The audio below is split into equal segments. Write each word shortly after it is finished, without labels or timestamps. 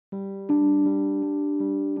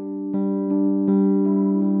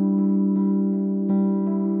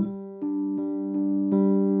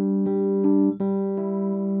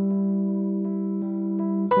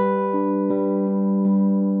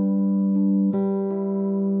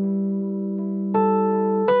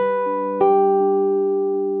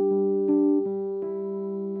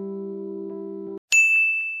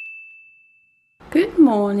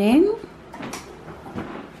morning.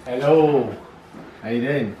 Hello. How you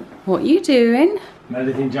doing? What are you doing? I'm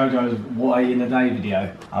editing JoJo's What Are You in a Day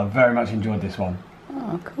video. I very much enjoyed this one.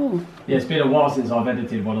 Oh, cool. Yeah, it's been a while since I've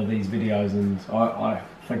edited one of these videos, and I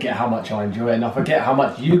forget how much I enjoy it, and I forget how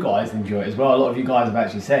much you guys enjoy it as well. A lot of you guys have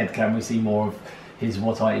actually said, can we see more of his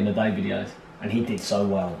What Are You in a Day videos? And he did so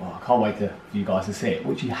well. Oh, I can't wait for you guys to see it,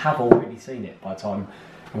 which you have already seen it by the time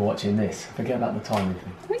you're watching this. Forget about the timing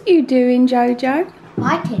thing. What are you doing, Jojo?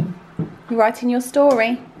 Writing. You're writing your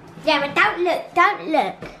story? Yeah, but don't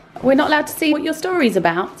look. We're not allowed to see what your story's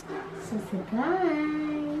about. It's a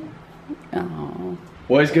surprise. Oh.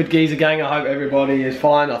 Well, it's good, Geezer gang. I hope everybody is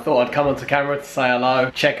fine. I thought I'd come onto camera to say hello,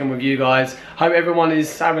 check in with you guys. Hope everyone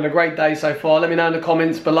is having a great day so far. Let me know in the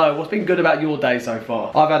comments below what's been good about your day so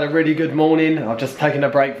far. I've had a really good morning. I've just taken a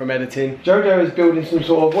break from editing. Jojo is building some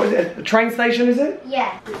sort of, what is it, a train station, is it?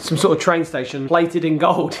 Yeah. Some sort of train station plated in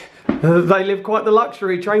gold. They live quite the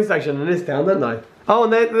luxury train station in this town, don't they? Oh,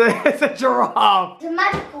 and there's a giraffe. It's a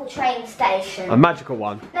magical train station. A magical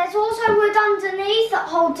one. There's also wood underneath that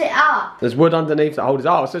holds it up. There's wood underneath that holds it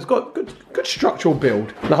up, so it's got good structural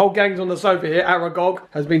build. The whole gang's on the sofa here. Aragog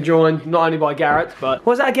has been joined not only by Garrett, but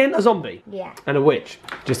what was that again? A zombie? Yeah. And a witch.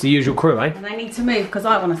 Just the usual crew, eh? And they need to move because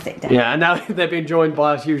I want to sit down. Yeah, and now they've been joined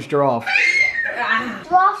by a huge giraffe.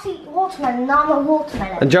 Giraffes eat watermelon, and I'm a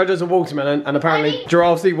watermelon. And Jojo's a watermelon, and apparently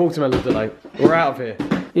giraffes eat watermelon today. We're out of here.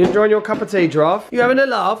 You enjoying your cup of tea, giraffe? You having a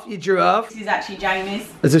laugh, you giraffe? This is actually Jamie's.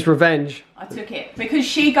 Is this revenge? I took it because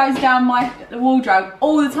she goes down my wardrobe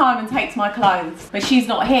all the time and takes my clothes. But she's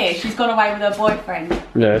not here. She's gone away with her boyfriend.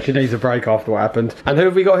 Yeah, she needs a break after what happened. And who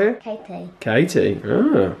have we got here? Katie. Katie.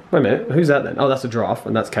 Oh, wait a minute. Who's that then? Oh, that's a giraffe,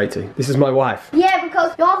 and that's Katie. This is my wife. Yeah,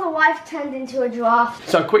 because your other wife turned into a giraffe.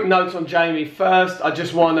 So quick notes on Jamie. First, I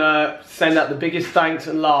just want to send out the biggest thanks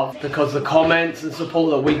and love because the comments and support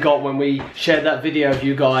that we got when we shared that video of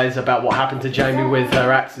you guys about what happened to Jamie with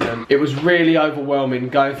her accident. It was really overwhelming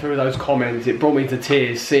going through those comments. It brought me to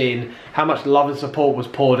tears seeing how much love and support was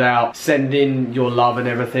poured out, sending your love and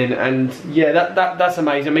everything. And yeah, that's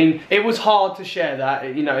amazing. I mean, it was hard to share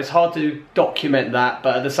that. You know, it's hard to document that,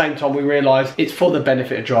 but at the same time we realised it's for the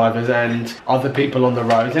benefit of drivers and other people on the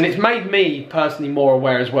roads, and it's made me personally more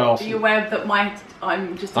aware as well. Are you aware that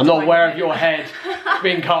I'm not aware of your head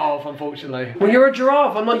being cut off, unfortunately. When you're a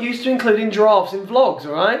giraffe, I'm not used to including giraffes in vlogs,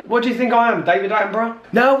 alright? What do you think I am, David Attenborough?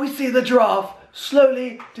 Now we see the giraffe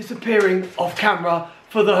slowly disappearing off camera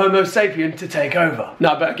for the Homo sapien to take over.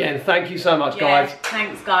 No, but again, thank you so much, guys.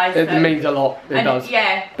 Thanks, guys. It means a lot. It does.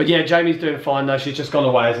 Yeah. But yeah, Jamie's doing fine though. She's just gone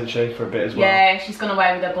away, hasn't she, for a bit as well? Yeah, she's gone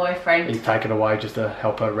away with her boyfriend. He's taken away just to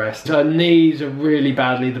help her rest. Her knees are really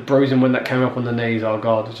badly, the bruising when that came up on the knees, oh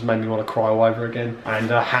God, it just made me want to cry all over again. And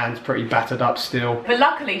her hand's pretty battered up still. But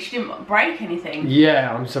luckily she didn't break anything.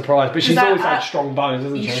 Yeah, I'm surprised. But she's always had strong bones,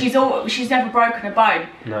 hasn't she? She's never broken a bone.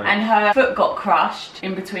 No. And her foot got crushed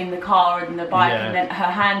in between the car and the bike, and then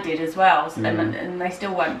her hand did as well. And they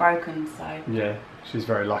still weren't broken, so. Yeah. She's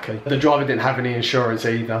very lucky. The driver didn't have any insurance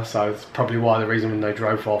either, so it's probably why the reason when they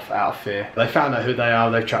drove off out of fear. They found out who they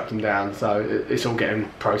are, they've tracked them down, so it's all getting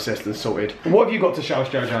processed and sorted. What have you got to show us,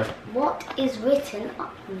 Jojo? What is written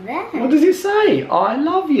up there? What does it say? I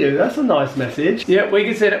love you. That's a nice message. Yeah, we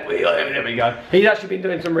can see that. There we go. He's actually been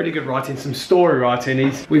doing some really good writing, some story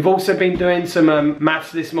writing. We've also been doing some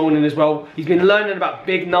maths this morning as well. He's been learning about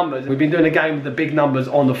big numbers. We've been doing a game with the big numbers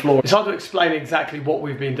on the floor. It's hard to explain exactly what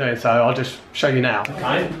we've been doing, so I'll just show you now.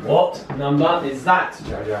 Okay, what number is that,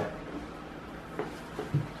 Jojo?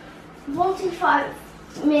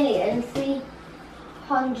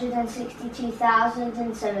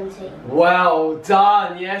 45,362,017. Well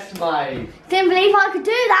done, yes mate. Didn't believe I could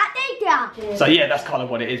do that, did ya? So yeah, that's kind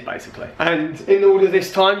of what it is basically. And in order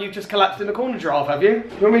this time, you've just collapsed in the corner, giraffe, have you?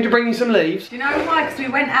 You want me to bring you some leaves? Do you know why? Because we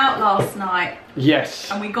went out last night.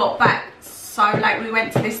 Yes. And we got back so late. We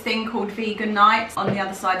went to this thing called Vegan Night on the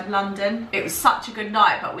other side of London. It was such a good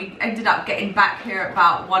night, but we ended up getting back here at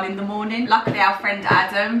about 1 in the morning. Luckily our friend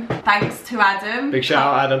Adam, thanks to Adam. Big shout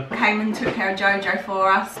out Adam. Came and took care of Jojo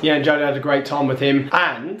for us. Yeah, and Jojo had a great time with him.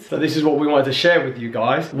 And, so this is what we wanted to share with you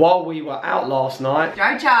guys. While we were out last night,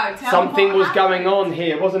 Jojo, tell something me what was happened. going on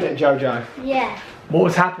here, wasn't it, Jojo? Yeah. What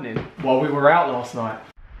was happening while we were out last night?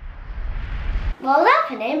 What was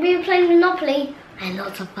happening? We were playing Monopoly and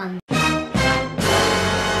lots of fun.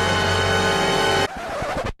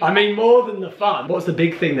 I mean, more than the fun. What's the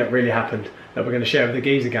big thing that really happened that we're going to share with the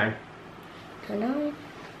Geezer gang? Don't know.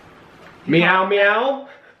 Meow, meow.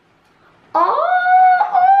 Oh!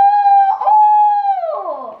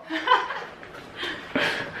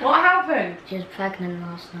 What happened? She was pregnant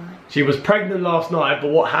last night. She was pregnant last night, but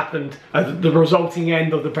what happened at the resulting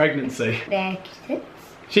end of the pregnancy? They're kittens.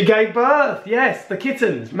 She gave birth, yes, the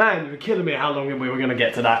kittens. Man, you were killing me how long we were going to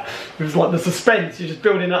get to that. It was like the suspense, you're just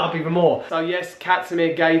building it up even more. So yes,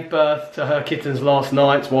 Katsimir gave birth to her kittens last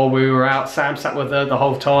night while we were out. Sam sat with her the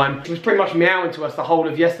whole time. She was pretty much meowing to us the whole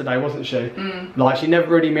of yesterday, wasn't she? Like, she never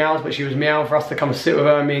really meows, but she was meowing for us to come and sit with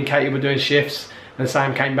her. Me and Katie were doing shifts, and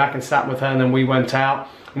Sam came back and sat with her, and then we went out.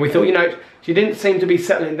 And we thought, you know, she didn't seem to be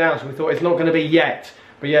settling down, so we thought it's not going to be yet.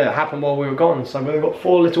 But yeah, it happened while we were gone, so we've got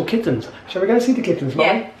 4 little kittens. Shall we go and see the kittens, Mum?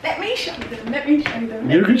 Yeah, let me show them, let me show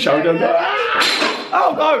them. You can show them.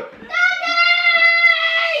 Oh, go!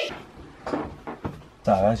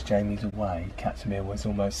 So as Jamie's away, Katsimir was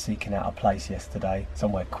almost seeking out a place yesterday,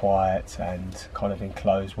 somewhere quiet and kind of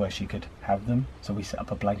enclosed where she could have them. So we set up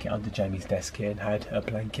a blanket under Jamie's desk here and had a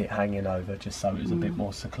blanket hanging over just so it was a bit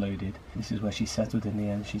more secluded. This is where she settled in the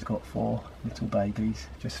end. She's got 4 little babies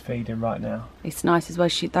just feeding right now. It's nice as well,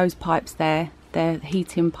 those pipes there, they're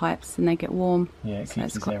heating pipes and they get warm. Yeah, it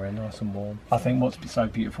keeps this area nice and warm. I think what's so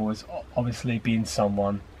beautiful is obviously being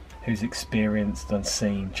someone who's experienced and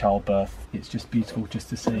seen childbirth. It's just beautiful just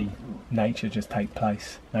to see nature just take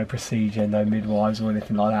place. No procedure, no midwives or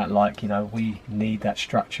anything like that. Like, you know, we need that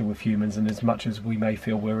structure with humans, and as much as we may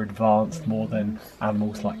feel we're advanced more than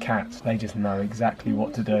animals like cats, they just know exactly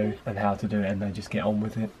what to do and how to do it, and they just get on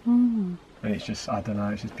with it. And it's just, I don't know,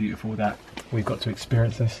 it's just beautiful that we've got to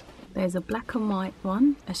experience this. There's a black and white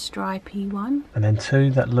one, a stripy one. And then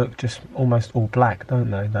 2 that look just almost all black, don't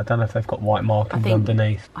they? I don't know if they've got white markings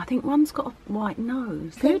underneath. I think one's got a white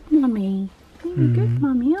nose. Good, mummy. Good,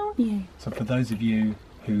 mummy, aren't you? So for those of you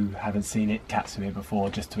who haven't seen it, Katsimir, before,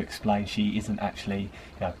 just to explain, she isn't actually,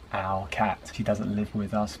 you know, our cat. She doesn't live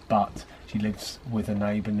with us, but she lives with a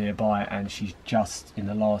neighbour nearby, and she's just in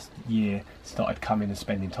the last year started coming and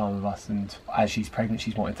spending time with us, and as she's pregnant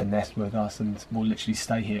she's wanted to nest with us and will literally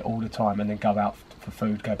stay here all the time and then go out for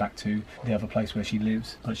food, go back to the other place where she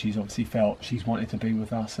lives. But she's obviously felt she's wanted to be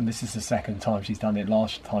with us, and this is the 2nd time she's done it.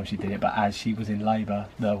 Last time she did it, but as she was in labour,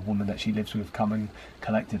 the woman that she lives with come and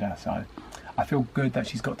collected her. So I feel good that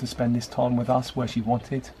she's got to spend this time with us where she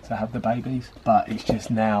wanted to have the babies, but it's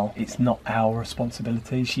just now, it's not our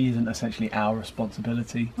responsibility. She isn't essentially our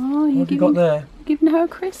responsibility. Oh, what have you got there? Giving her a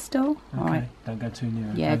crystal. Okay, right. Don't go too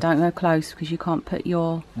near. Yeah, don't go close because you can't put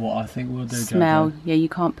your what I think we'll do, smell. Jojo, yeah, you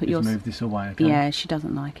can't put your. Move this away, okay? Yeah, she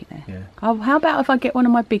doesn't like it there. Yeah. Oh, how about if I get one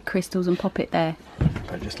of my big crystals and pop it there?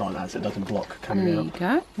 Put it just like that so it doesn't block coming there out. There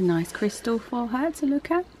you go. A nice crystal for her to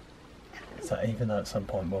look at. So even though at some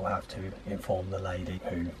point we'll have to inform the lady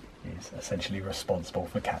who is essentially responsible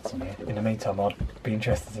for Katsimir, in the meantime I'd be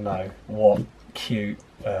interested to know what cute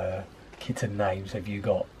kitten names have you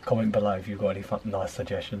got. Comment below if you've got any nice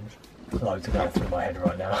suggestions. Loads are going through my head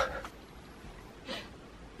right now.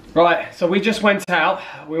 Right, so we just went out.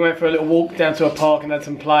 We went for a little walk down to a park and had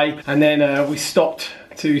some play, and then we stopped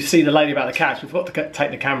to see the lady about the cats. We forgot to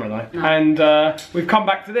take the camera though. No. And we've come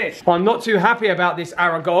back to this. I'm not too happy about this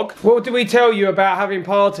Aragog. What did we tell you about having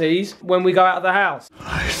parties when we go out of the house?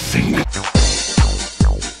 I think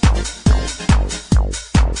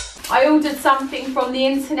I ordered something from the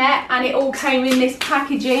internet and it all came in this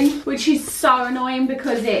packaging, which is so annoying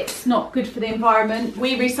because it's not good for the environment.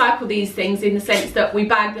 We recycle these things in the sense that we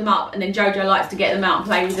bag them up and then Jojo likes to get them out and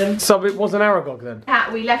play with them. So it was an Aragog then?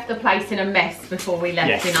 We left the place in a mess before we left,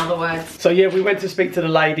 yes. In other words. So yeah, we went to speak to the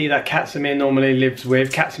lady that Katsimir normally lives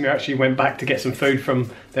with. Katsimir actually went back to get some food from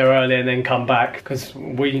there earlier and then come back because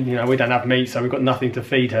we don't have meat, so we've got nothing to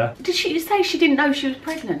feed her. Did she say she didn't know she was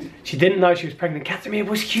pregnant? She didn't know she was pregnant. Katsimir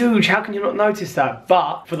was huge. How can you not notice that?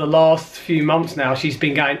 But for the last few months now, she's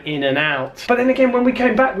been going in and out. But then again, when we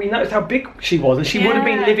came back, we noticed how big she was, and she would have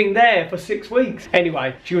been living there for 6 weeks.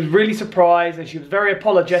 Anyway, she was really surprised and she was very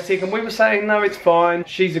apologetic, and we were saying, no, it's fine.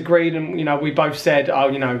 She's agreed, and we both said,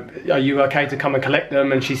 oh, are you okay to come and collect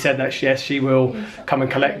them? And she said that yes, she will come and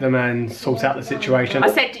collect them and sort out the situation. I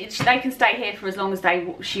said they can stay here for as long as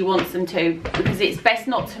she wants them to, because it's best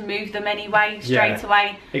not to move them anyway straight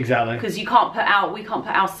away. Exactly. Because we can't put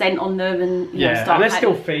our scent on them and start. And they're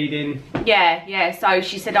still feeding. Yeah. So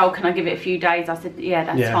she said, oh, can I give it a few days? I said, yeah,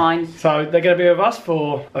 that's fine. So they're going to be with us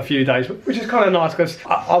for a few days, which is kind of nice because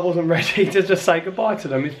I wasn't ready to just say goodbye to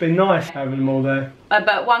them. It's been nice having them all there.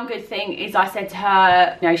 But one good thing is I said to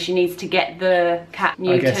her, she needs to get the cat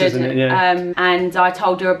neutered. I guess, isn't it? Yeah. And I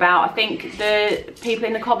told her about, I think the people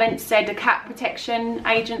in the comments said a cat protection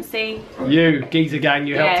agency. You, Geezer Gang,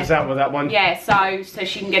 you helped us out with that one. Yeah, so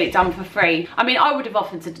she can get it done for free. I mean, I would have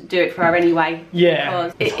offered to do it for her anyway.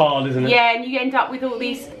 Yeah, it's hard, isn't it? Yeah, and you end up with all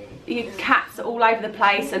these cats all over the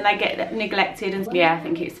place and they get neglected, and I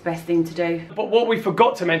think it's the best thing to do. But what we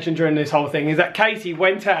forgot to mention during this whole thing is that Katie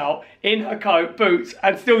went out in her coat, boots,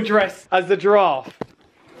 and still dressed as the giraffe.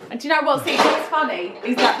 And do you know what's funny?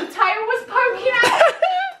 Is that the tail was poking out.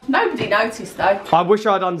 Nobody noticed though. I wish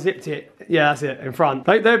I'd unzipped it. Yeah, that's it, in front.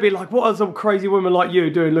 They'd be like, what are some crazy women like you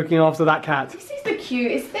doing looking after that cat? This is the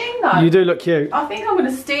cutest thing though. You do look cute. I think I'm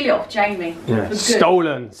going to steal it off Jamie. Yeah.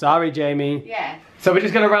 Stolen. Sorry, Jamie. Yeah. So we're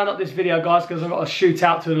just going to round up this video, guys, because I've got to shoot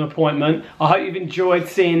out to an appointment. I hope you've enjoyed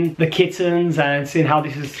seeing the kittens and seeing how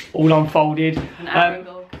this is all unfolded.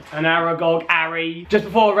 An Aragog, Ari. Just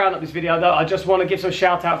before I round up this video though, I just want to give some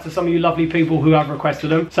shout outs to some of you lovely people who have requested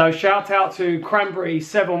them. So shout out to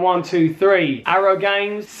Cranberry7123, Arrow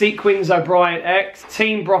Games, Sequins O'Brien X,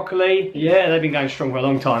 Team Broccoli. Yeah, they've been going strong for a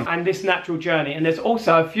long time. And This Natural Journey. And there's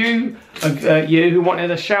also a few of you who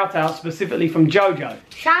wanted a shout out specifically from Jojo.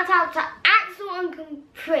 Shout out to Axel and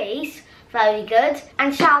Caprice. Very good.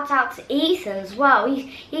 And shout out to Ethan as well.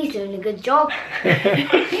 He's doing a good job.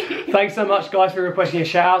 Thanks so much, guys, for requesting your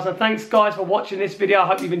shout outs. And thanks, guys, for watching this video. I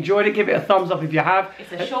hope you've enjoyed it. Give it a thumbs up if you have.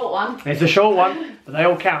 It's a short one. It's a short one, but they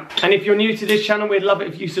all count. And if you're new to this channel, we'd love it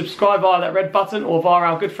if you subscribe via that red button or via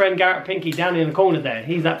our good friend Garrett Pinky down in the corner there.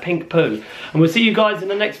 He's that pink poo. And we'll see you guys in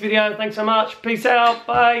the next video. Thanks so much. Peace out.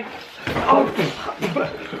 Bye. Oh.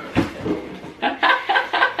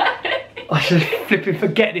 I should flipping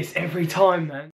forget this every time, man.